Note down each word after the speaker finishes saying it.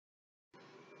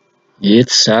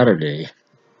It's Saturday,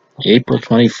 April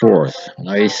 24th.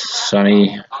 Nice,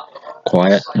 sunny,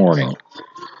 quiet morning.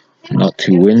 Not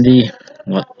too windy,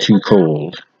 not too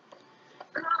cold.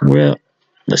 Well,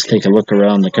 let's take a look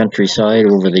around the countryside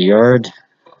over the yard,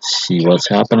 see what's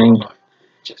happening.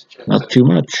 Not too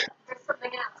much.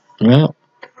 Well,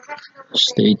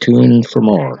 stay tuned for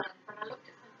more.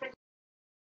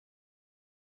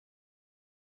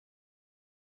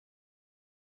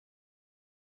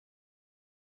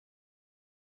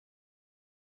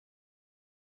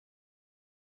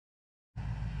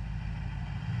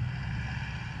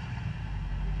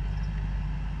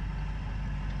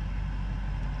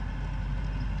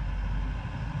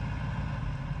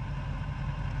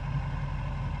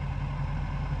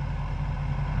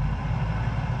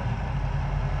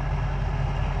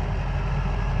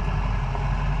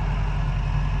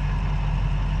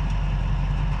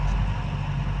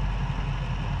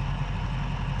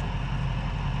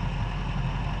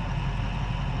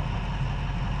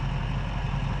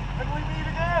 Can we meet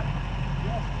again?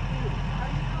 Yes, we do. How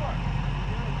you doing?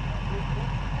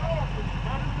 Oh, it's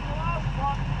better than the last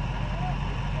one.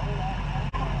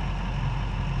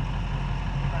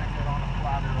 Try and get on a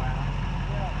flatter land.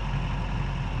 Yeah.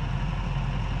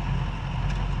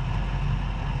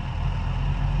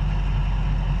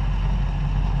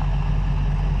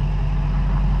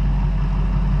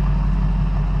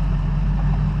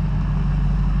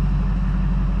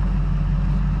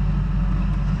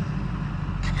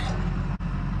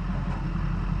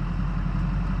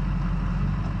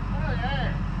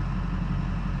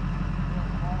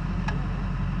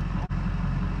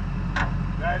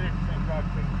 I didn't think I'd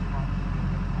take too much.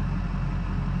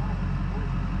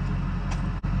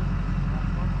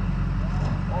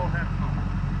 Oh, heck no.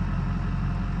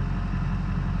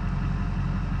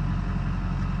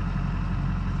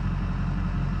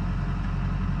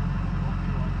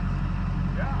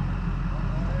 Yeah.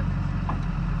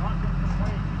 Not going to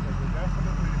complain because we're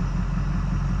definitely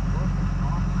working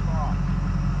non-stop.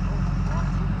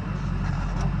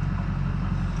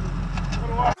 What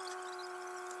do I?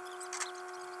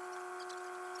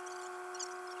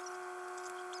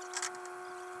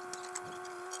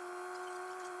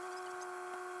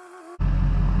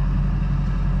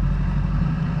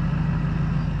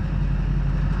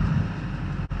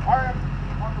 Alright,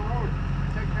 on the road.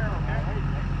 Take care, okay?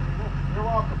 You're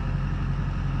welcome.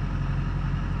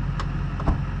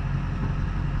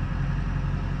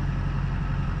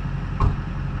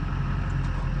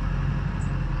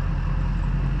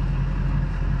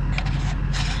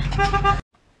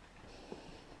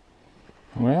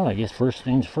 Well, I guess first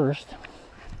things first.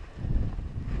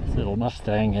 This little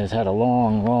Mustang has had a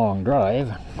long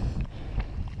drive,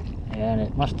 and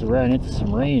it must have ran into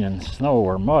some rain and snow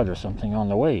or mud or something on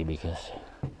the way because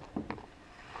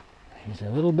he's a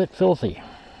little bit filthy.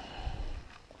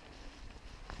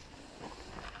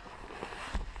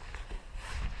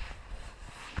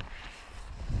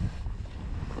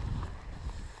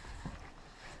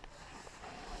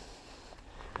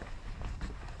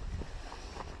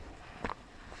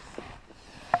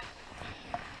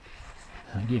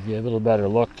 I'll give you a little better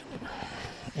look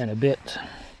in a bit,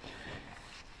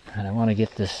 and I want to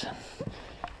get this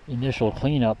initial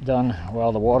cleanup done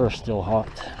while the water's still hot.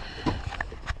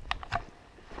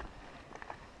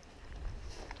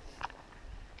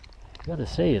 Gotta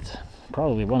say, it's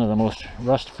probably one of the most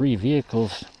rust-free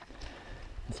vehicles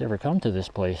that's ever come to this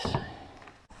place.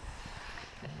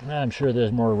 I'm sure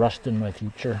there's more rust in my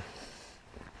future.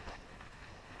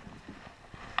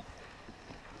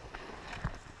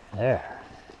 There,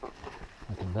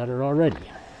 looking better already.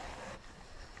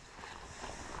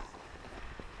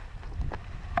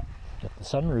 Got the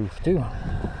sunroof too.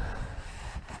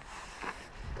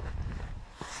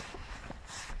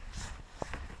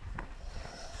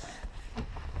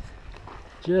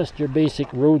 Just your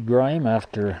basic road grime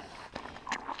after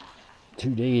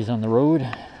 2 days on the road.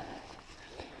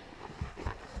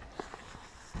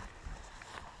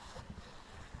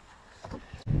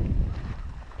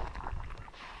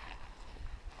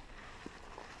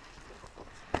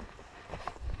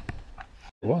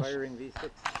 Firing V6.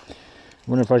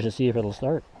 Wonder if I should see if it'll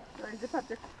start. Zip up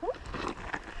their coat.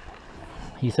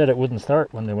 He said it wouldn't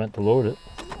start when they went to load it.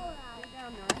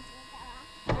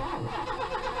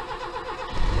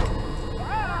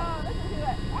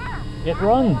 It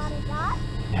runs.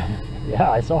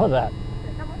 Yeah, I saw that.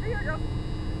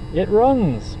 It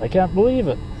runs. I can't believe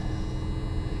it.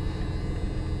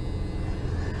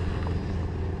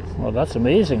 Well, that's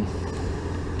amazing.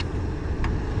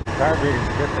 Carburetor's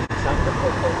dripping something.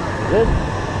 Is it?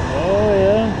 Oh,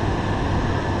 yeah.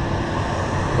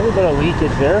 A little bit of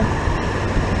leakage there.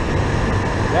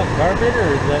 that carpet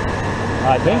or is that?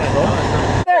 I think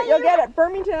so. There, you'll get it.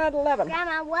 Burmington at 11.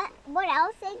 Grandma, what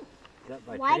else? Is that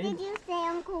by Why train? did you say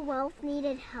Uncle Wolf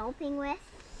needed helping with?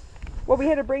 Well, we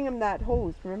had to bring him that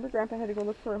hose. Remember, Grandpa had to go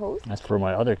look for a hose? That's for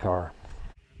my other car.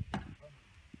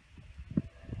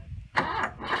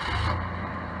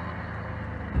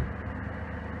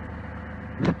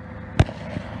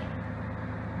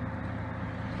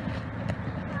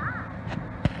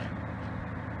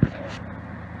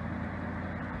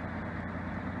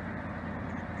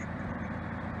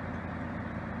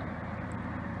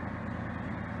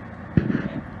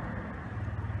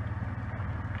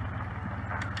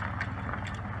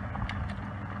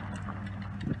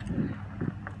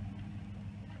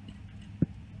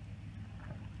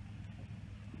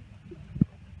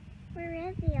 Where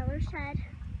is the other side?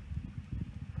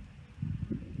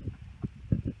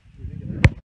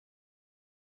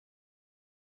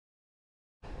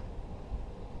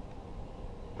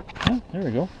 Oh, there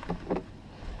we go.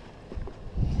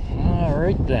 All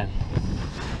right then.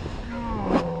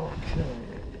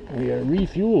 We are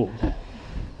refueled.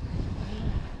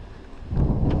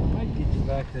 Might get you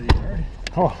back to the yard.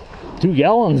 Oh, 2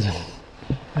 gallons.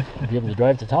 Be able to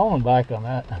drive to town and back on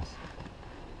that.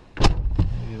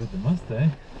 Maybe with the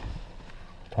Mustang.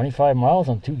 25 miles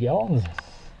on 2 gallons.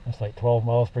 That's like 12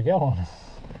 miles per gallon.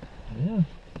 Yeah,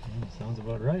 sounds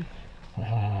about right.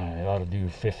 It ought to do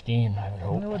 15, I would I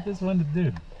wonder hope. what this one to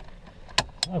do.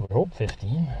 I would hope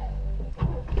 15.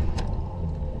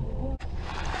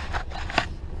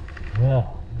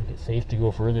 Well, make it safe to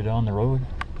go further down the road.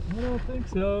 I don't think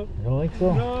so. You don't think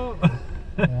so? No.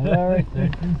 All right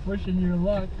then. You're pushing your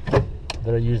luck.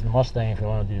 Better use the Mustang if you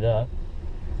want to do that.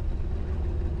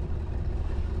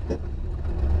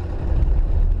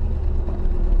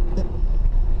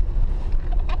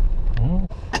 Well,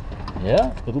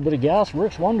 yeah, a little bit of gas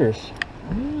works wonders.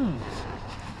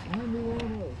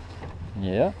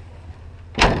 Yeah.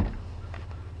 Yeah.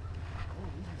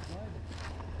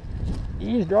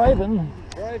 He's driving.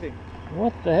 Driving.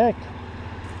 What the heck?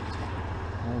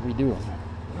 What are we doing?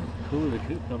 Cool, the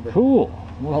coupe number. Cool.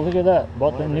 Well, look at that.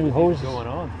 Bought them new hoses. Going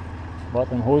on. Bought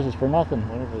them hoses for nothing.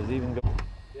 Wonder if it was even going.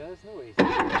 Yeah, there's no AC.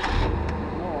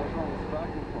 No, it's on the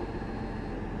sparking plug.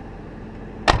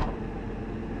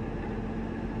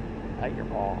 Tiger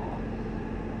ball.